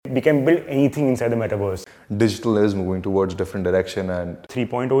We can build anything inside the metaverse. Digital is moving towards different direction, and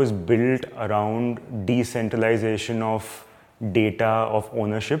 3.0 is built around decentralization of data, of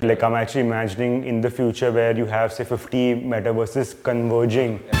ownership. Like I'm actually imagining in the future where you have say 50 metaverses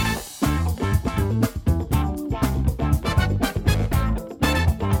converging.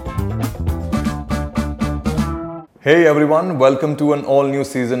 Hey everyone, welcome to an all-new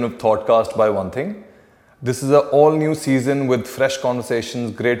season of Thoughtcast by One Thing. This is an all-new season with fresh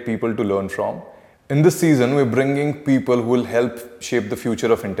conversations, great people to learn from. In this season, we're bringing people who will help shape the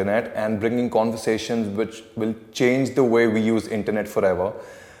future of internet and bringing conversations which will change the way we use internet forever.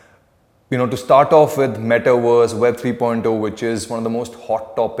 To start off with Metaverse, Web 3.0, which is one of the most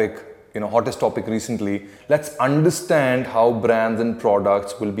hottest topic recently. Let's understand how brands and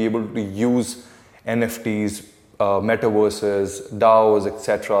products will be able to use NFTs, metaverses, DAOs,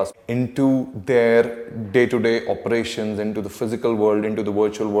 etc. into their day-to-day operations, into the physical world, into the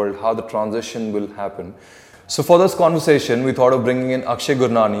virtual world, how the transition will happen. So for this conversation, we thought of bringing in Akshay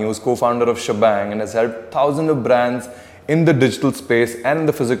Gurnani, who's co-founder of Shebang and has helped thousands of brands in the digital space and in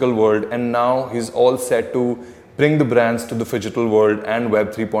the physical world. And now he's all set to bring the brands to the phygital world and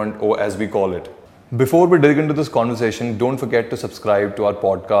Web 3.0 as we call it. Before we dig into this conversation, don't forget to subscribe to our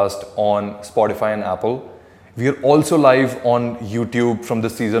podcast on Spotify and Apple. We are also live on YouTube from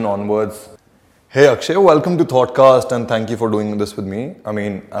this season onwards. Hey Akshay, welcome to Thoughtcast and thank you for doing this with me.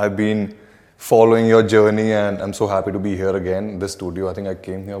 I've been following your journey and I'm so happy to be here again in this studio. I think I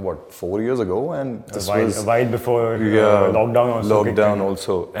came here, 4 years ago? And this was a while before lockdown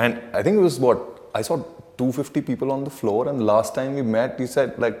also. And I think it was I saw 250 people on the floor, and last time we met, you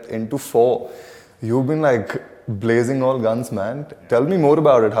said into 4. You've been blazing all guns, man. Tell me more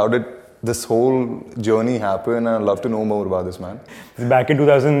about it. How did this whole journey happen? I'd love to know more about this, man. Back in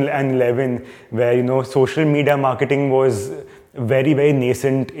 2011, where social media marketing was very, very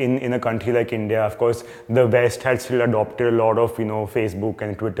nascent in a country like India. Of course, the West had still adopted a lot of Facebook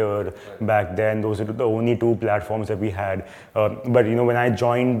and Twitter back then. Those were the only two platforms that we had. But when I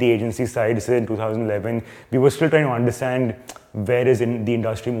joined the agency side, say in 2011, we were still trying to understand where is the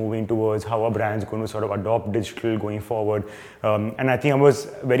industry moving towards, how are brands going to sort of adopt digital going forward. And I think I was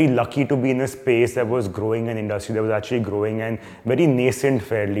very lucky to be in a space that was growing, an industry that was actually growing and very nascent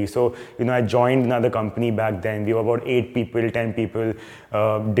fairly. So, I joined another company back then. We were about 8 people, 10 people,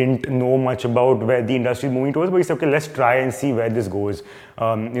 didn't know much about where the industry is moving towards, but we said, okay, let's try and see where this goes.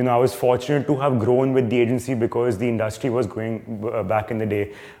 I was fortunate to have grown with the agency because the industry was growing back in the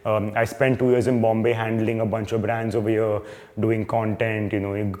day. I spent 2 years in Bombay handling a bunch of brands over here, doing content.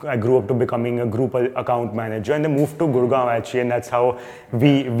 I grew up to becoming a group account manager and then moved to Gurgaon actually, and that's how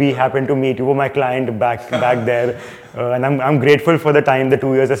we happened to meet. You were my client back there, and I'm grateful for the time, the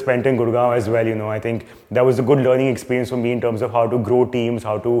 2 years I spent in Gurgaon as well. I think that was a good learning experience for me in terms of how to grow teams,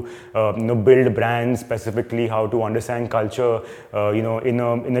 how to build brands specifically, how to understand culture,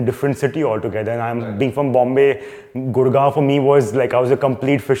 in a different city altogether. And being from Bombay, Gurgaon for me was I was a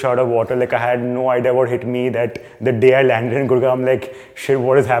complete fish out of water. I had no idea what hit me that the day I landed in Gurgaon, I'm like, shit,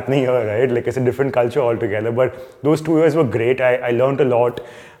 what is happening here, right? It's a different culture altogether. But those 2 years were great. I learned a lot.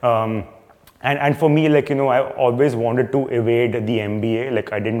 And for me, I always wanted to evade the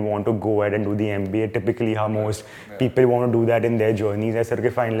MBA. I didn't want to go ahead and do the MBA, typically how most people want to do that in their journeys. I said,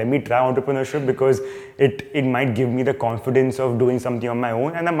 okay, fine, let me try entrepreneurship because it might give me the confidence of doing something on my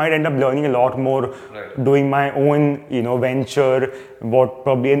own, and I might end up learning a lot more doing my own, venture. What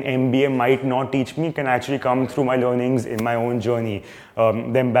probably an MBA might not teach me can actually come through my learnings in my own journey.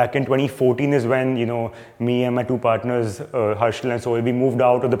 Then back in 2014 is when, me and my 2 partners, Harshal and Sohail, we moved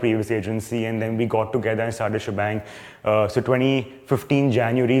out of the previous agency and then we got together and started Shebang. So 2015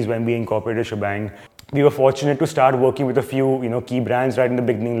 January is when we incorporated Shebang. We were fortunate to start working with a few, key brands right in the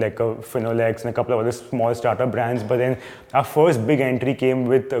beginning, like Finolex and a couple of other small startup brands. But then our first big entry came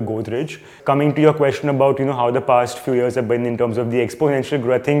with Godrej. Coming to your question about, how the past few years have been in terms of the exponential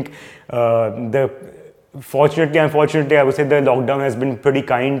growth, I think fortunately, unfortunately, I would say the lockdown has been pretty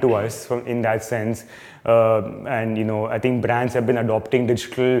kind to us in that sense. And I think brands have been adopting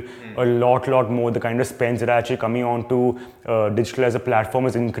digital a lot more. The kind of spends that are actually coming onto digital as a platform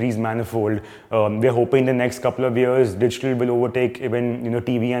has increased manifold. We're hoping the next couple of years digital will overtake even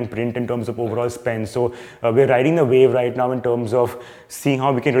TV and print in terms of overall spend. So we're riding the wave right now in terms of seeing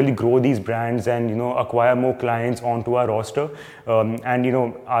how we can really grow these brands and acquire more clients onto our roster. And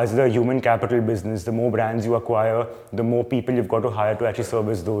as the human capital business, the more brands you acquire, the more people you've got to hire to actually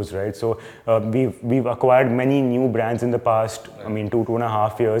service those, right? So we've acquired many new brands in the past,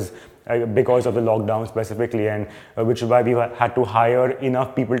 2.5 years because of the lockdown specifically, and which is why we had to hire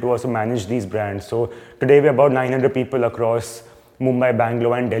enough people to also manage these brands. So today we're about 900 people across Mumbai,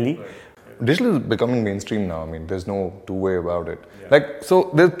 Bangalore, and Delhi. Digital is becoming mainstream now. I mean, there's no two way about it. Like,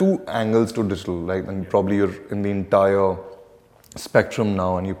 so there are two angles to digital. Like, and probably you're in the entire spectrum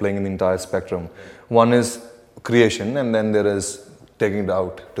now, and you're playing in the entire spectrum. One is creation, and then there is taking it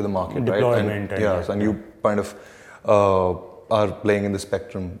out to the market, deployment, right? And, and you kind of are playing in the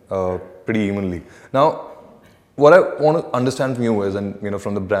spectrum pretty evenly. Now, what I want to understand from you is, and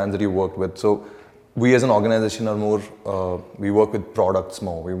from the brands that you worked with, so we as an organization are more, we work with products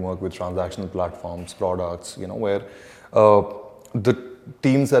more. We work with transactional platforms, products, where the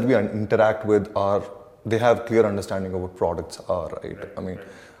teams that we interact with they have clear understanding of what products are, right? I mean,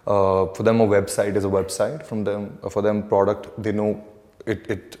 for them a website is a website. For them product, they know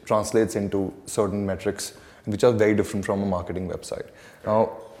it translates into certain metrics which are very different from a marketing website.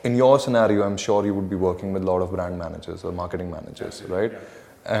 Now, in your scenario, I'm sure you would be working with a lot of brand managers or marketing managers, right?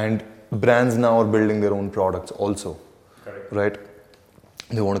 And brands now are building their own products also, right?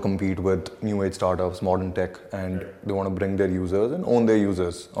 They want to compete with new age startups, modern tech, and they want to bring their users and own their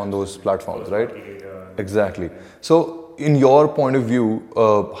users on those platforms, right? Exactly. So, in your point of view,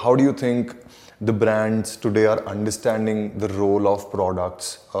 how do you think the brands today are understanding the role of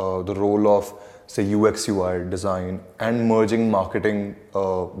products, the role of, say, UX, UI design, and merging marketing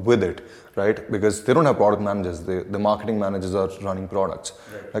with it, right? Because they don't have product managers. The marketing managers are running products.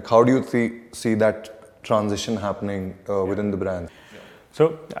 Right. Like, how do you see that transition happening within the brand?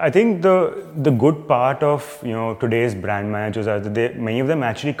 So I think the good part of today's brand managers are that many of them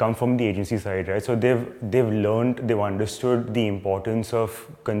actually come from the agency side, right? So they've understood the importance of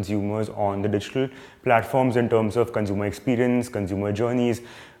consumers on the digital platforms in terms of consumer experience, consumer journeys,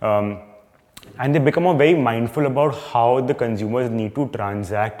 and they become very mindful about how the consumers need to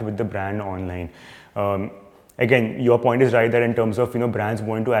transact with the brand online. Again, your point is right that in terms of brands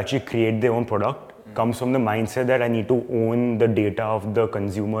wanting to actually create their own product, comes from the mindset that I need to own the data of the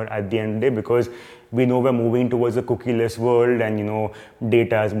consumer at the end of the day, because we know we're moving towards a cookieless world, and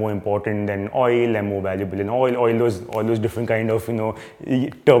data is more important than oil and more valuable than oil. All those different kind of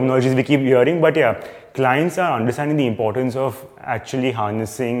terminologies we keep hearing. But yeah, clients are understanding the importance of actually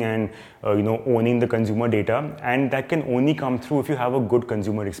harnessing and owning the consumer data, and that can only come through if you have a good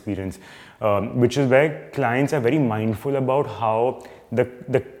consumer experience, which is where clients are very mindful about how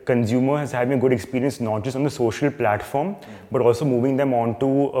the consumer is having a good experience, not just on the social platform, but also moving them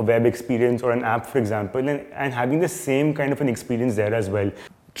onto a web experience or an app, for example, and having the same kind of an experience there as well.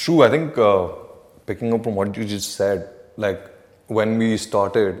 True. I think picking up from what you just said, like when we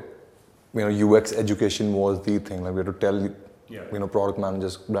started, UX education was the thing. Like we had to tell, product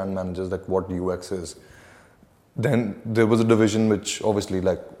managers, brand managers, like what UX is. Then there was a division which obviously,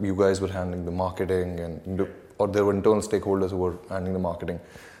 like you guys were handling the marketing or there were internal stakeholders who were handling the marketing.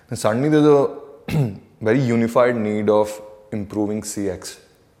 And suddenly there's a very unified need of improving CX,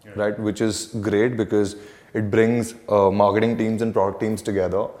 right? Which is great because it brings marketing teams and product teams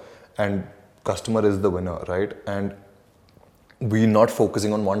together, and customer is the winner, right? And we're not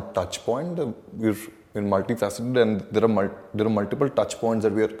focusing on one touch point. We're multifaceted, and there are multiple touch points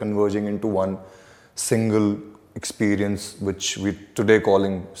that we are converging into one single experience, which we today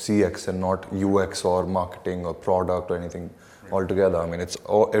calling CX and not UX or marketing or product or anything altogether. I mean,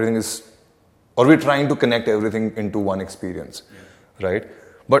 everything is, or we're trying to connect everything into one experience, right?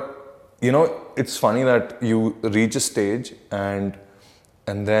 But it's funny that you reach a stage and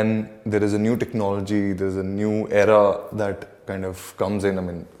then there is a new technology, there's a new era that kind of comes in. I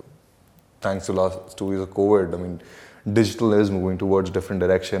mean, thanks to last 2 years of COVID, I mean, digital is moving towards different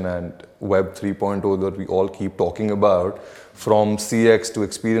direction, and Web 3.0 that we all keep talking about, from CX to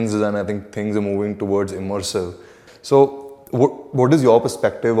experience design, I think things are moving towards immersive. So what is your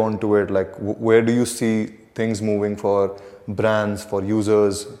perspective onto it? Like where do you see things moving for brands, for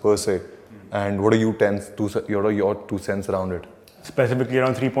users per se? And what are your 2 cents around it? Specifically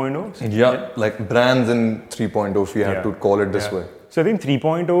around 3.0? Yeah, like brands in 3.0, if you have to call it this way. So I think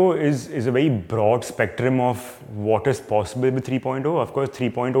 3.0 is a very broad spectrum of what is possible with 3.0. Of course,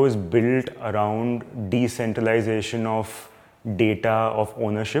 3.0 is built around decentralization of data, of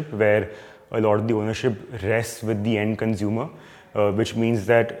ownership, where a lot of the ownership rests with the end consumer, which means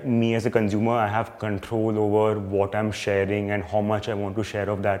that me as a consumer, I have control over what I'm sharing and how much I want to share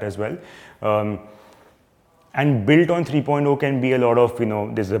of that as well. And built on 3.0 can be a lot of,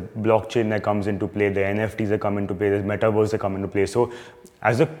 there's a blockchain that comes into play, the NFTs that come into play, there's metaverse that come into play. So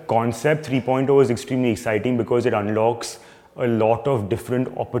as a concept, 3.0 is extremely exciting because it unlocks a lot of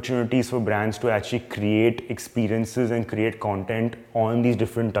different opportunities for brands to actually create experiences and create content on these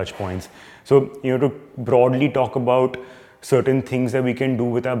different touch points. So, to broadly talk about certain things that we can do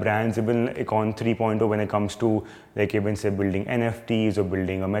with our brands, even like on 3.0 when it comes to like even say building NFTs or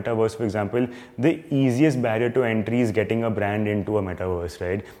building a metaverse, for example. The easiest barrier to entry is getting a brand into a metaverse,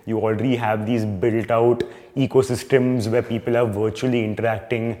 right? You already have these built out ecosystems where people are virtually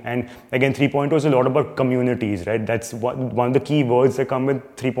interacting. And again, 3.0 is a lot about communities, right? That's one of the key words that come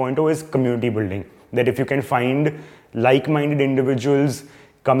with 3.0 is community building. That if you can find like-minded individuals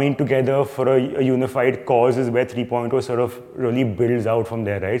coming together for a unified cause is where 3.0 sort of really builds out from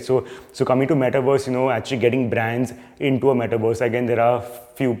there, right? So coming to metaverse, actually getting brands into a metaverse. Again, there are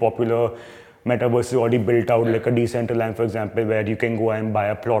few popular metaverses already built out, like a Decentraland, for example, where you can go and buy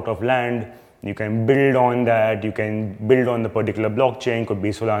a plot of land. You can build on that. You can build on the particular blockchain. Could be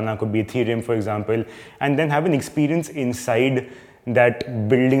Solana, could be Ethereum, for example, and then have an experience inside that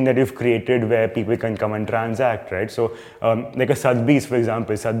building that you've created where people can come and transact, right? So like a Sotheby's, for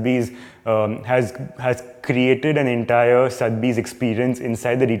example, Sotheby's has created an entire Sotheby's experience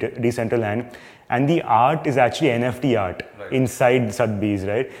inside the Decentraland, and the art is actually NFT art inside Sotheby's,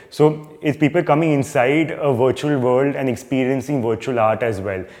 right? So it's people coming inside a virtual world and experiencing virtual art as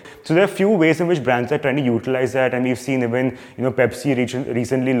well. So there are a few ways in which brands are trying to utilize that, and we've seen even Pepsi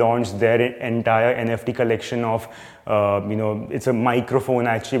recently launched their entire NFT collection of it's a microphone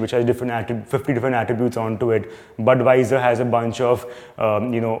actually which has 50 different attributes onto it. Budweiser has a bunch of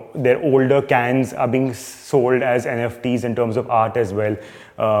their older cans are being sold as NFTs in terms of art as well.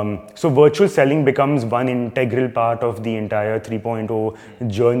 So virtual selling becomes one integral part of the entire 3.0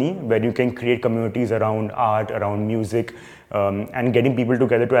 journey, where you can create communities around art, around music, and getting people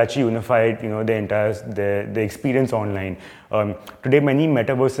together to actually unify the experience online. Today many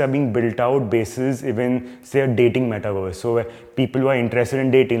metaverses are being built out basis even say a dating metaverse. So people who are interested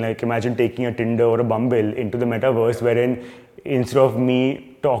in dating, like imagine taking a Tinder or a Bumble into the metaverse, wherein instead of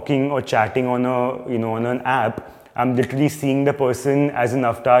me talking or chatting on an app, I'm literally seeing the person as an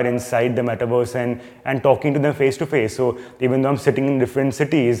avatar inside the metaverse and talking to them face to face. So even though I'm sitting in different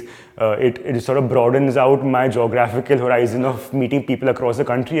cities, it sort of broadens out my geographical horizon of meeting people across the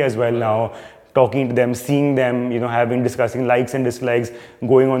country as well now, talking to them, seeing them, discussing likes and dislikes,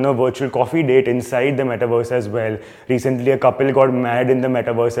 going on a virtual coffee date inside the metaverse as well. Recently, a couple got married in the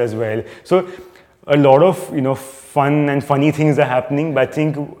metaverse as well. So a lot of fun and funny things are happening, but I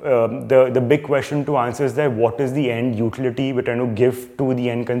think the big question to answer is that what is the end utility we're trying to give to the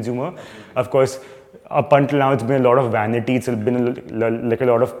end consumer? Of course, up until now it's been a lot of vanity, it's been like a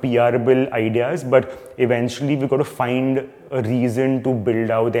lot of PRable ideas, but eventually we've got to find a reason to build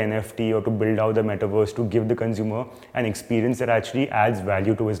out the NFT or to build out the metaverse to give the consumer an experience that actually adds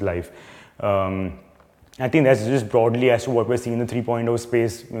value to his life. I think that's just broadly as to what we're seeing in the 3.0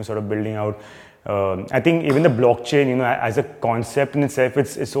 space, sort of building out. I think even the blockchain, as a concept in itself,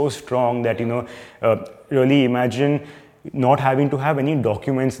 it's so strong that, really imagine not having to have any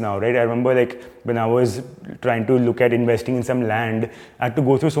documents now, right? I remember like when I was trying to look at investing in some land, I had to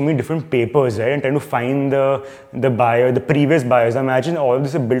go through so many different papers, right? And trying to find the buyer, the previous buyers. Imagine all of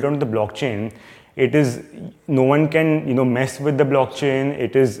this is built onto the blockchain. It is, no one can, mess with the blockchain.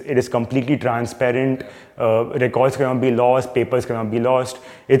 It is completely transparent. Records cannot be lost, papers cannot be lost.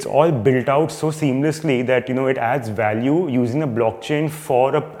 It's all built out so seamlessly that, it adds value using the blockchain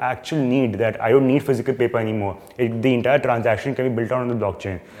for an actual need that I don't need physical paper anymore. The entire transaction can be built out on the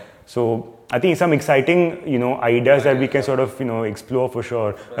blockchain. So I think some exciting, ideas that we can sort of, explore for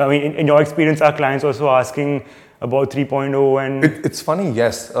sure. I mean, in your experience, are clients also asking about 3.0 and... It's funny,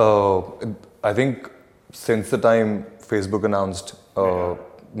 yes. I think since the time Facebook announced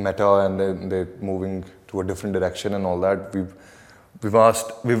Meta and they're moving to a different direction and all that, we've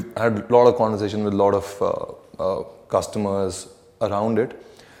had a lot of conversation with a lot of customers around it,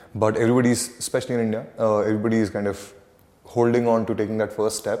 but everybody's, especially in India, everybody is kind of holding on to taking that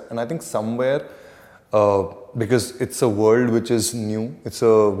first step. And I think somewhere, because it's a world which is new, it's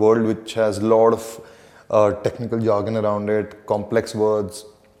a world which has a lot of technical jargon around it, complex words,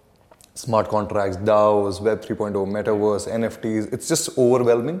 smart contracts, DAOs, Web 3.0, Metaverse, NFTs, it's just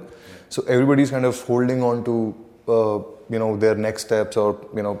overwhelming. So everybody's kind of holding on to, their next steps or,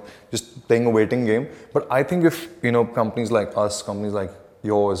 just playing a waiting game. But I think if, companies like us, companies like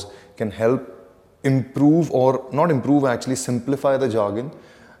yours can help improve or not improve, actually simplify the jargon,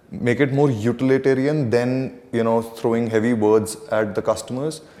 make it more utilitarian than, throwing heavy words at the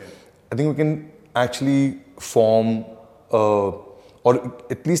customers. Yeah. I think we can actually form or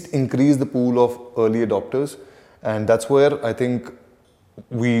at least increase the pool of early adopters. And that's where I think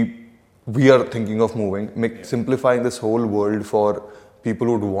we are thinking of moving, simplifying this whole world for people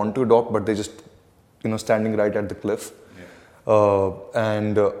who would want to adopt, but they're just, standing right at the cliff. Yeah.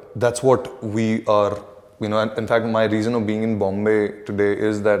 And that's what we are and in fact, my reason of being in Bombay today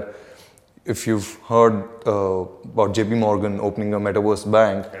is that if you've heard about JP Morgan opening a metaverse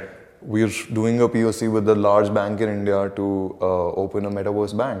bank, we're doing a POC with a large bank in India to open a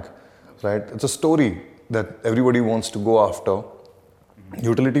metaverse bank, right? It's a story that everybody wants to go after.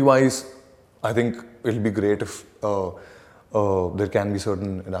 Utility-wise, I think it'll be great if there can be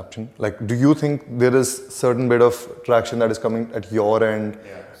certain adaptation. Like, do you think there is certain bit of traction that is coming at your end?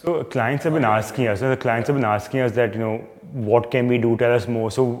 So clients have been asking us, that, what can we do, tell us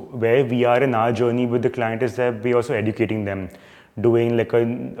more. So where we are in our journey with the client is that we're also educating them, doing like a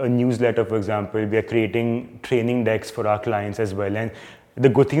newsletter, for example. We are creating training decks for our clients as well. And the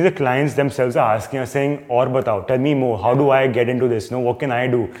good thing is the clients themselves are asking us, saying, "Aur batao, tell me more. How do I get into this? What can I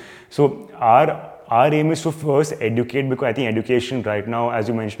do?" So our aim is to first educate, because I think education right now, as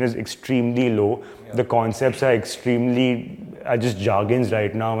you mentioned, is extremely low. The concepts are just jargons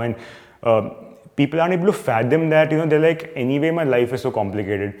right now, and people aren't able to fathom that. They're like, anyway, my life is so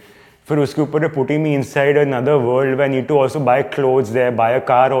complicated. For uske upar they're putting me inside another world where I need to also buy clothes there, buy a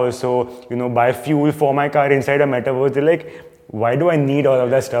car also, buy fuel for my car inside a metaverse. They're like, why do I need all of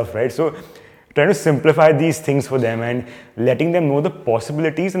that stuff, right? So trying to simplify these things for them and letting them know the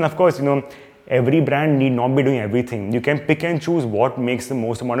possibilities. And of course, every brand need not be doing everything. You can pick and choose what makes the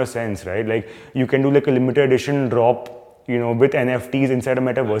most amount of sense, right? Like you can do like a limited edition drop, with NFTs inside a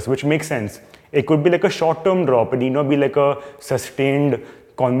metaverse, which makes sense. It could be like a short-term drop. It need not be like a sustained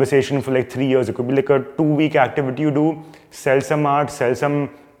conversation for like 3 years. It could be like a 2-week activity you do, sell some art, sell some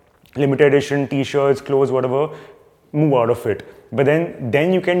limited edition t-shirts, clothes, whatever, move out of it. But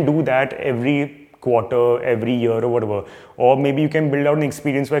then you can do that every quarter, every year or whatever. Or maybe you can build out an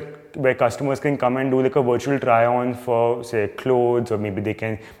experience where customers can come and do like a virtual try-on for, say, clothes, or maybe they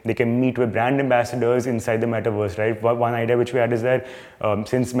can meet with brand ambassadors inside the metaverse, right? One idea which we had is that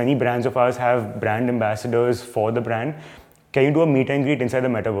since many brands of ours have brand ambassadors for the brand, can you do a meet and greet inside the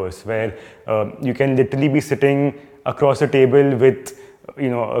metaverse where you can literally be sitting across a table with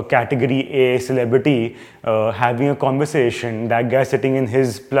a category A celebrity, having a conversation, that guy sitting in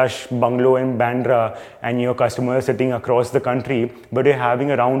his plush bungalow in Bandra and your customer sitting across the country, but you're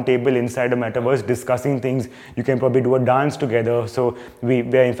having a round table inside the metaverse discussing things. You can probably do a dance together. So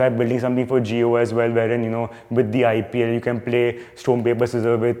we're in fact building something for Jio as well, wherein, with the IPL, you can play stone, paper,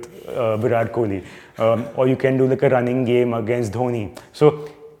 scissors with Virat Kohli. Or you can do like a running game against Dhoni. So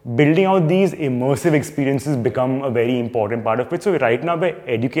building out these immersive experiences become a very important part of it. So right now we're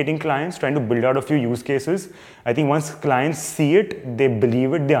educating clients, trying to build out a few use cases. I think once clients see it, they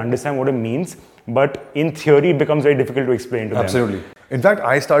believe it, they understand what it means. But in theory, it becomes very difficult to explain to them. Absolutely. In fact,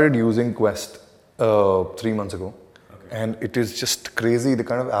 I started using Quest 3 months ago. Okay. And it is just crazy, the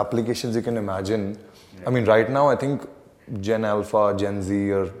kind of applications you can imagine. Yeah. I mean, right now, I think Gen Alpha, Gen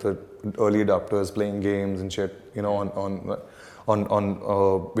Z are the early adopters playing games and shit,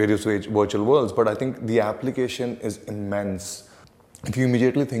 on various virtual worlds, but I think the application is immense. If you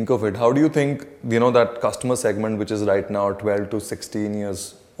immediately think of it, how do you think, that customer segment which is right now 12 to 16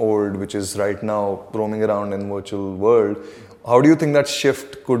 years old, which is right now roaming around in virtual world, how do you think that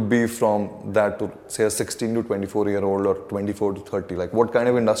shift could be from that to, say, a 16 to 24 year old or 24 to 30? Like, what kind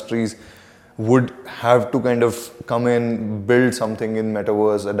of industries would have to kind of come in, build something in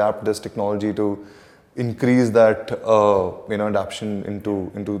metaverse, adapt this technology to increase that adoption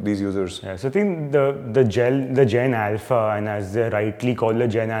into these users? Yeah, so I think the Gen Alpha, and as they rightly call the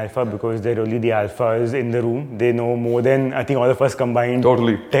Gen Alpha because they're really the alphas in the room. They know more than I think all of us combined.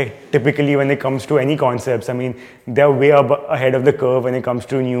 Totally. Typically, when it comes to any concepts, I mean, they're way ahead of the curve when it comes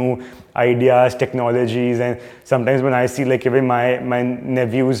to new ideas, technologies, and sometimes when I see like even my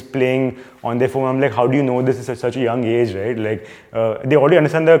nephews playing on their phone, I'm like, how do you know this is at such a young age, right? Like they already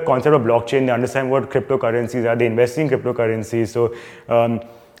understand the concept of blockchain, they understand what cryptocurrencies are, they invest in cryptocurrencies. So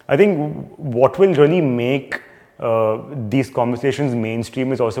I think what will really make these conversations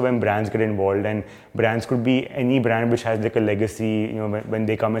mainstream is also when brands get involved, and brands could be any brand which has like a legacy. When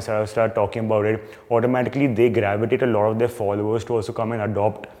they come and start talking about it, automatically they gravitate a lot of their followers to also come and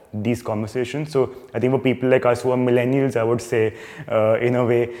adopt these conversations. So I think for people like us who are millennials, I would say, in a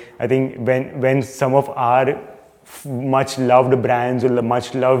way, I think when some of our much loved brands or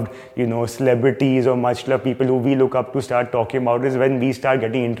much loved celebrities or much loved people who we look up to start talking about is when we start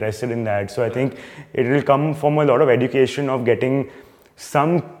getting interested in that. So I think it will come from a lot of education of getting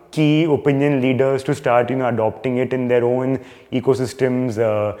some key opinion leaders to start adopting it in their own ecosystems,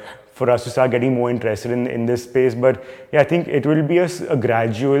 for us to start getting more interested in this space. But yeah, I think it will be a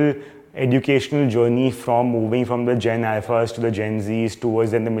gradual educational journey from moving from the Gen Alphas to the Gen Zs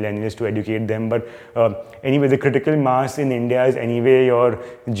towards then the millennials to educate them. But anyway, the critical mass in India is anyway your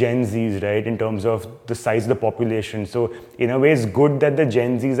Gen Zs, right, in terms of the size of the population. So in a way, it's good that the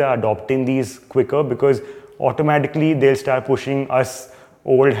Gen Zs are adopting these quicker, because automatically they'll start pushing us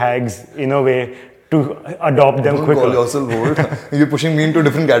old hags in a way to adopt them quicker. Don't call yourself old. You're pushing me into a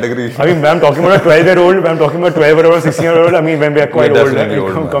different category. I mean, when I'm talking about a 12-year-old, when I'm talking about 12-year-old or 16-year-old, I mean, when we are quite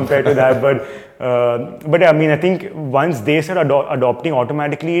old compared to that. But I mean, I think once they start adopting,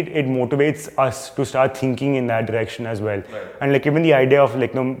 automatically it motivates us to start thinking in that direction as well. Right. And like even the idea of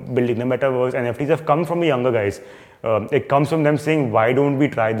like building the metaverse, NFTs have come from the younger guys. It comes from them saying, why don't we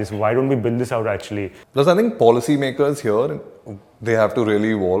try this? Why don't we build this out actually? Plus, I think policymakers here, they have to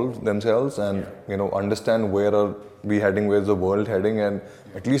really evolve themselves and understand where are we heading, where's the world heading, and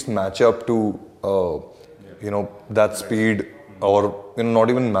at least match up to that speed, or not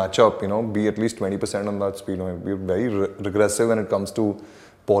even match up, be at least 20% on that speed. We're very regressive when it comes to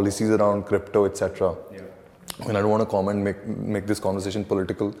policies around crypto, etc. I mean, I don't want to comment, make this conversation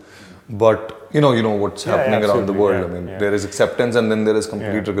political, but you know what's happening around the world. I mean, there is acceptance and then there is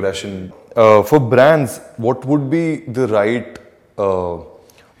complete regression. For brands, what would be the right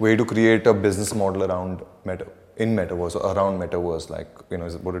way to create a business model around metaverse or around metaverse? Like,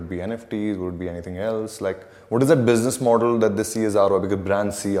 would it be NFTs? Would it be anything else? Like, what is that business model that they see as ROI? Because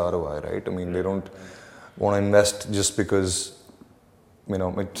brands see ROI, right? I mean, they don't want to invest just because.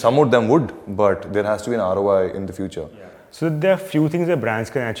 Some of them would, but there has to be an ROI in the future. Yeah. So there are few things that brands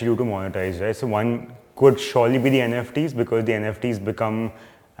can actually do to monetize, right? So one could surely be the NFTs, because the NFTs become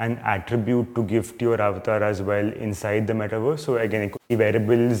an attribute to give to your avatar as well inside the metaverse. So again, it could be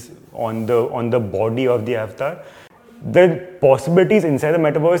wearables on the body of the avatar. The possibilities inside the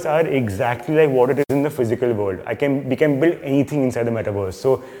metaverse are exactly like what it is in the physical world. We can build anything inside the metaverse.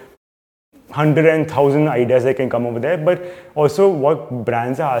 So 100 and 1,000 ideas that can come over there, but also what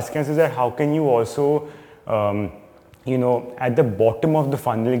brands are asking us is that how can you also, at the bottom of the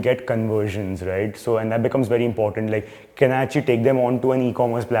funnel get conversions, right? So, and that becomes very important. Like, can I actually take them onto an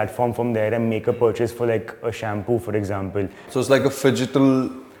e-commerce platform from there and make a purchase for like a shampoo, for example? So it's like a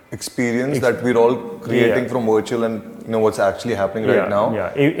phygital experience that we're all creating from virtual and what's actually happening right now.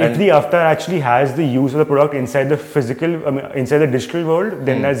 Yeah. If the avatar actually has the use of the product inside the physical, inside the digital world,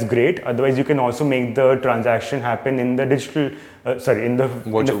 then that's great. Otherwise, you can also make the transaction happen in the digital, in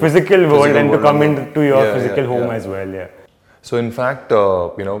the physical world and to come into your physical home as well. Yeah. So in fact,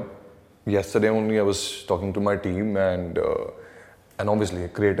 yesterday only I was talking to my team and obviously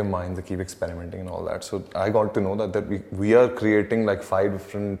creative minds, they keep experimenting and all that. So I got to know that we are creating like 5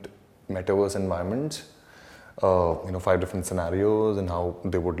 different metaverse environments, 5 different scenarios and how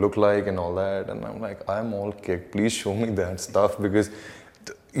they would look like and all that. And I'm like, I'm all kicked. Please show me that stuff, because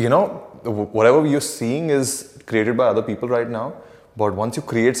whatever you're seeing is created by other people right now. But once you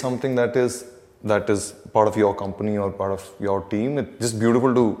create something that is part of your company or part of your team, it's just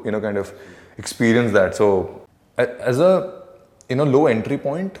beautiful to kind of experience that. So as a low entry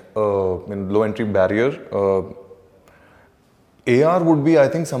point, low entry barrier, AR would be, I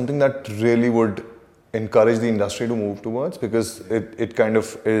think, something that really would encourage the industry to move towards, because it kind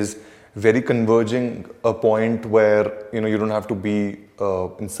of is very converging a point where you don't have to be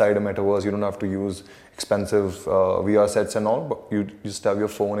inside a metaverse, you don't have to use expensive VR sets and all, but you just have your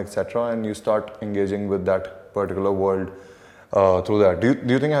phone, etc., and you start engaging with that particular world through that.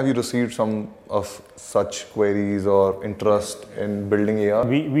 Do you think, have you received some of such queries or interest in building AR?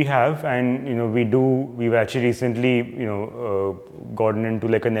 We have, and we've actually recently gotten into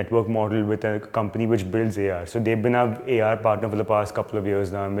like a network model with a company which builds AR. So they've been our AR partner for the past couple of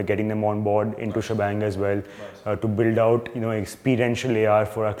years now, and we're getting them on board into Shebang as well, to build out experiential AR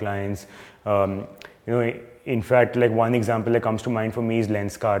for our clients. In fact, like one example that comes to mind for me is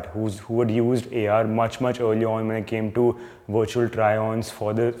Lenskart, who had used AR much early on when it came to virtual try-ons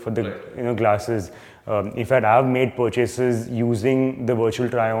for the glasses. In fact, I've made purchases using the virtual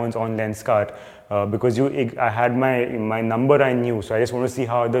try-ons on Lenskart because I had my number I knew, so I just want to see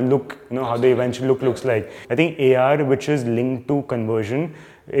how the look, how the eventual look looks like. I think AR, which is linked to conversion,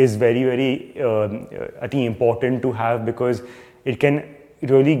 is very I think important to have, because it can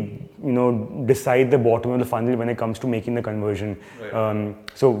really decide the bottom of the funnel when it comes to making the conversion. Right.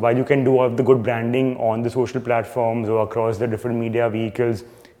 So while you can do all the good branding on the social platforms or across the different media vehicles,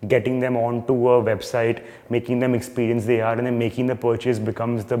 getting them onto a website, making them experience the AR, and then making the purchase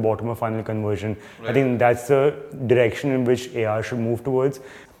becomes the bottom of funnel conversion. Right. I think that's the direction in which AR should move towards.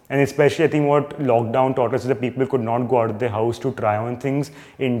 And especially, I think what lockdown taught us is that people could not go out of their house to try on things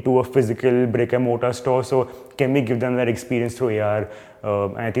into a physical brick and mortar store. So can we give them that experience through AR?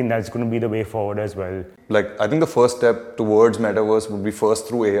 And I think that's going to be the way forward as well. Like, I think the first step towards metaverse would be first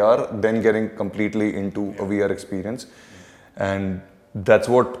through AR, then getting completely into a VR experience. And that's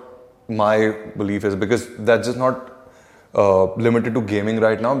what my belief is, because that's just not limited to gaming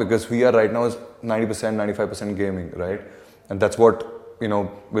right now, because VR right now is 90%, 95% gaming, right? And that's what,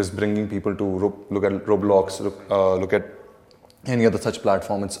 is bringing people to look at Roblox, look at any other such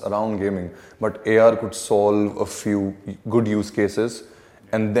platform. It's around gaming. But AR could solve a few good use cases,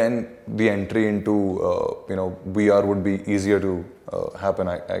 and then the entry into VR would be easier to happen,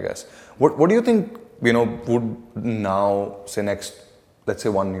 I guess. What do you think would now, say let's say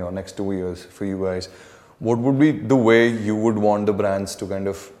 1 year, next 2 years for you guys, what would be the way you would want the brands to kind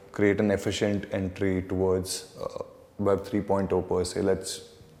of create an efficient entry towards Web 3.0 per se?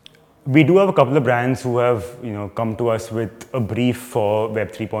 We do have a couple of brands who have come to us with a brief for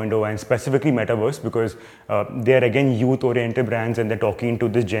Web 3.0 and specifically Metaverse, because they're again youth-oriented brands and they're talking to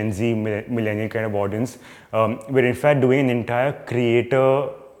this Gen Z millennial kind of audience. We're in fact doing an entire creator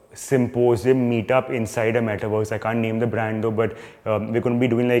symposium meetup inside a Metaverse. I can't name the brand though, but we're going to be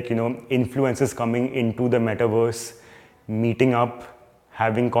doing influencers coming into the Metaverse, meeting up,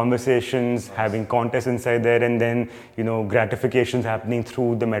 having conversations, having contests inside there, and then gratifications happening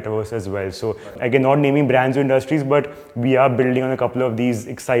through the Metaverse as well. So again, not naming brands or industries, but we are building on a couple of these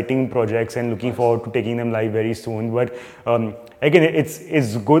exciting projects and looking forward to taking them live very soon. But again,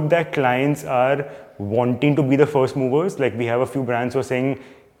 it's good that clients are wanting to be the first movers. Like, we have a few brands who are saying,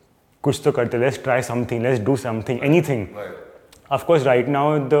 "Kuch to karte, let's try something, let's do something, anything." Right. Of course, right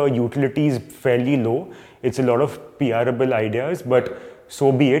now the utility is fairly low. It's a lot of PRable ideas, but so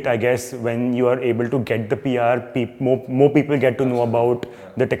be it. I guess when you are able to get the PR, more people get to know about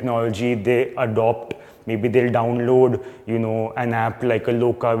the technology, they adopt. Maybe they'll download, an app like a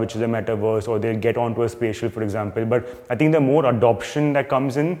Loka, which is a metaverse, or they'll get onto a Spatial, for example. But I think the more adoption that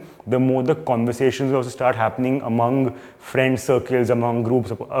comes in, the more the conversations also start happening among friend circles, among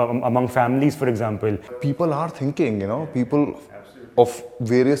groups, among families, for example. People are thinking, people of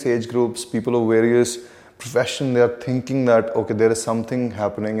various age groups, people of various profession, they are thinking that, okay, there is something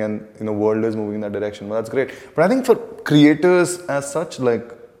happening and world is moving in that direction. Well, that's great. But I think for creators as such, like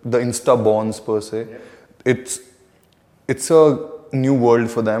the Insta bonds per se, it's a new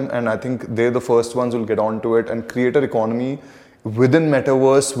world for them, and I think they're the first ones who will get onto it, and creator economy within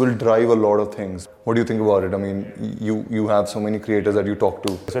Metaverse will drive a lot of things. What do you think about it? I mean, you have so many creators that you talk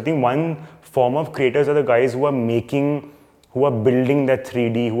to. So I think one form of creators are the guys who are building that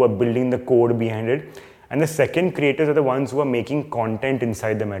 3D, who are building the code behind it. And the second creators are the ones who are making content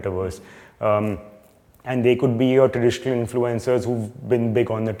inside the Metaverse. And they could be your traditional influencers who've been big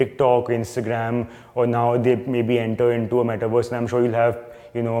on the TikTok, Instagram, or now they maybe enter into a Metaverse. And I'm sure you'll have,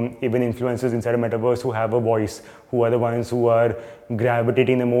 even influencers inside a Metaverse who have a voice, who are the ones who are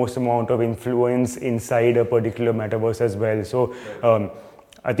gravitating the most amount of influence inside a particular Metaverse as well. So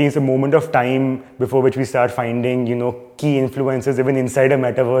I think it's a moment of time before which we start finding, key influencers even inside a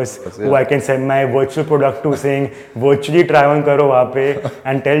Metaverse who I can send my virtual product to, saying, virtually try on karo wahan pe,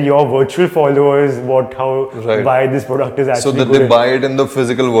 and tell your virtual followers why this product is actually so that good. They buy it in the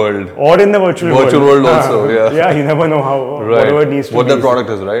physical world. Or in the virtual world also, yeah. Yeah, you never know how, whatever it needs to be. What the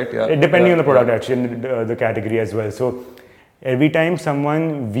product is, right? Yeah. Depending on the product actually, and the category as well. So every time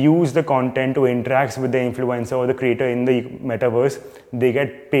someone views the content or interacts with the influencer or the creator in the Metaverse, they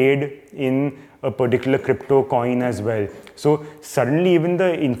get paid in a particular crypto coin as well. So suddenly even the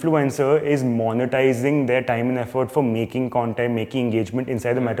influencer is monetizing their time and effort for making content, making engagement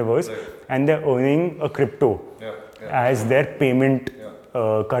inside the Metaverse, and they're earning a crypto as their payment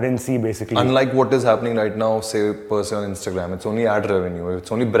currency, basically. Unlike what is happening right now, say per se on Instagram, it's only ad revenue,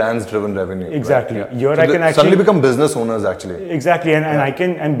 it's only brands driven revenue. Exactly. Right? Here so I can actually suddenly become business owners actually. Exactly,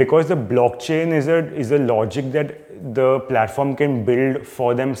 and because the blockchain is a logic that the platform can build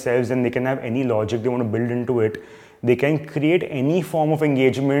for themselves, and they can have any logic they want to build into it. They can create any form of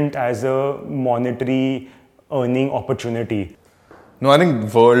engagement as a monetary earning opportunity. No, I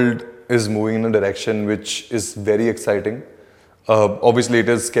think world is moving in a direction which is very exciting. Obviously, it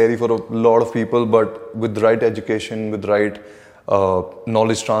is scary for a lot of people, but with the right education, with the right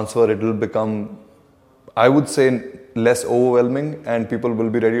knowledge transfer, it will become, I would say, less overwhelming, and people will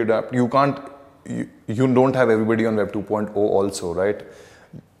be ready to adapt. You don't have everybody on Web 2.0 also, right?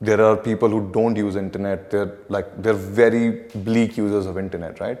 There are people who don't use internet. They're very bleak users of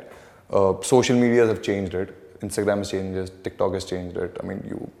internet, right? Social medias have changed it. Instagram has changed it. TikTok has changed it. I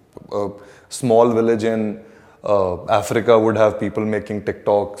mean, a small village in Africa would have people making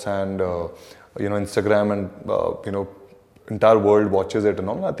TikToks and Instagram, and entire world watches it and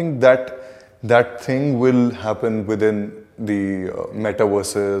all. I think that thing will happen within the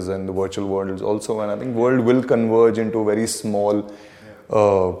metaverses and the virtual worlds also, and I think world will converge into a very small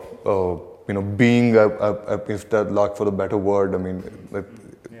being, if that lack for the better word, I mean,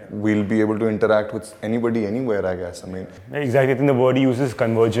 we'll be able to interact with anybody anywhere, I guess. I mean, exactly. I think the word he uses is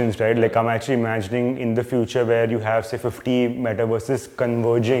convergence, right? Like I'm actually imagining in the future where you have say 50 metaverses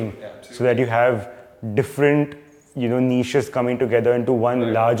converging, so that you have different niches coming together into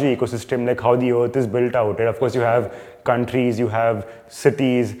one larger ecosystem, like how the earth is built out, right? Of course you have countries, you have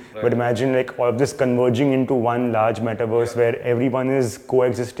cities, but imagine like all of this converging into one large metaverse where everyone is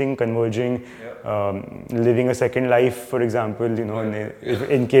coexisting, converging, living a second life, for example,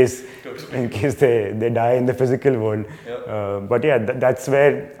 in case they die in the physical world. But yeah, that's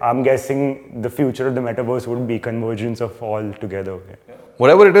where I'm guessing the future of the metaverse would be convergence of all together.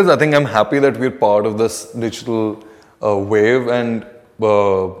 Whatever it is, I think I'm happy that we're part of this digital wave, and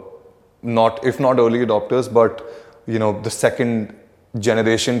if not early adopters, but the second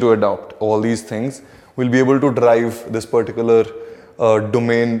generation to adopt all these things will be able to drive this particular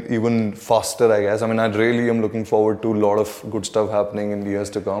domain even faster, I guess. I mean, I really am looking forward to a lot of good stuff happening in the years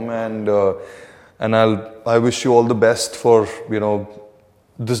to come, and I wish you all the best for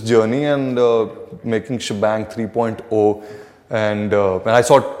this journey and making Shebang 3.0. And I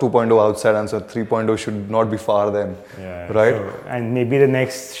saw 2.0 outside, and so 3.0 should not be far then, right? So, and maybe the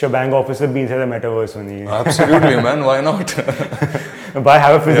next Shebang office will be inside the metaverse only. Absolutely, man. Why not? But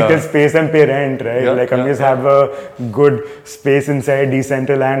have a physical space and pay rent, right? Just have a good space inside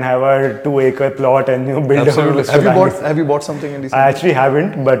Decentraland, have a 2-acre plot, and build Absolutely. a Have you bought something in Decentraland? I actually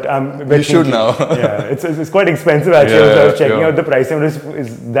haven't, but you should now. It's quite expensive actually. I was checking out the price, and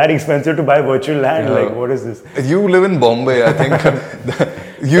it's that expensive to buy virtual land. Yeah. Like, what is this? You live in Bombay, I think.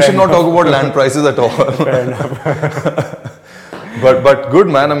 You should not talk about land prices at all. Fair enough. But good,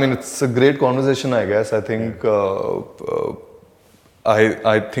 man. I mean, it's a great conversation, I guess. I think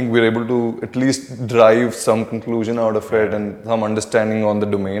I think we're able to at least drive some conclusion out of it and some understanding on the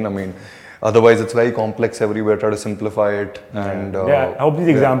domain. I mean, otherwise it's very complex everywhere. Try to simplify it. And I hope these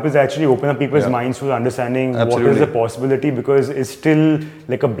examples actually open up people's minds to understanding what is the possibility, because it's still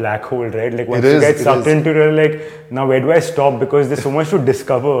like a black hole, right? Like once you get sucked into it, like now where do I stop? Because there's so much to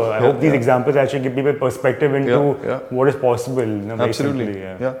discover. I hope these examples actually give people perspective into what is possible. Absolutely.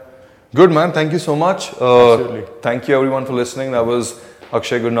 Good, man. Thank you so much. Thank you everyone for listening. That was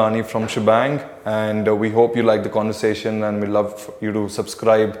Akshay Gurnani from Shebang, and we hope you like the conversation, and we'd love you to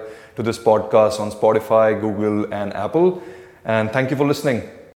subscribe to this podcast on Spotify, Google and Apple. And thank you for listening.